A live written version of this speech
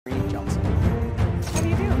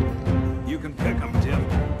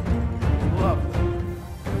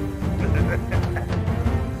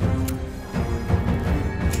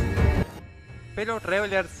Fellow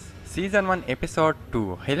Travelers Season 1 Episode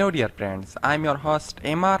 2. Hello dear friends, I am your host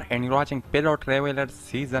MR and you're watching Fellow Travelers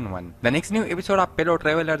Season 1. The next new episode of Fellow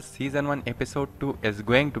Travelers Season 1 Episode 2 is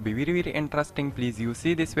going to be very interesting. Please you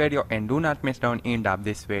see this video and do not miss down end of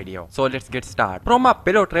this video. So let's get started. Promo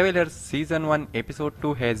Fellow Travelers Season 1 Episode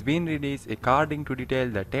 2 has been released. According to detail,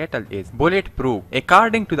 the title is Bulletproof.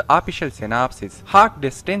 According to the official synopsis, Hawk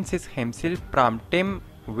distances himself from Tim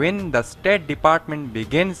when the State Department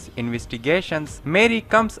begins investigations. Mary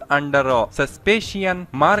comes under suspicion.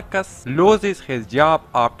 Marcus loses his job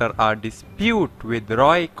after a dispute with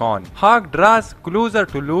Roy Cohn. Hawk draws closer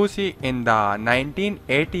to Lucy in the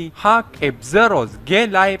 1980. Hawk observes gay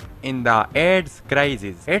life in the AIDS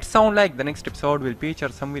crisis. It sounds like the next episode will feature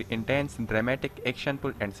some very intense, dramatic,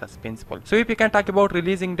 actionful and suspenseful. So if you can talk about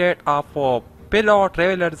releasing date of Fellow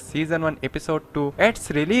Travelers Season 1 Episode 2, its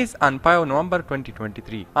release on 5 November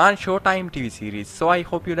 2023 on Showtime TV series. So I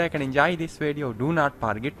hope you like and enjoy this video. Do not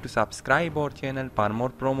forget to subscribe our channel for more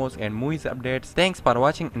promos and movies updates. Thanks for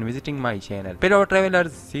watching and visiting my channel. Fellow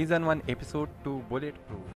Travelers Season 1 Episode 2 Bulletproof.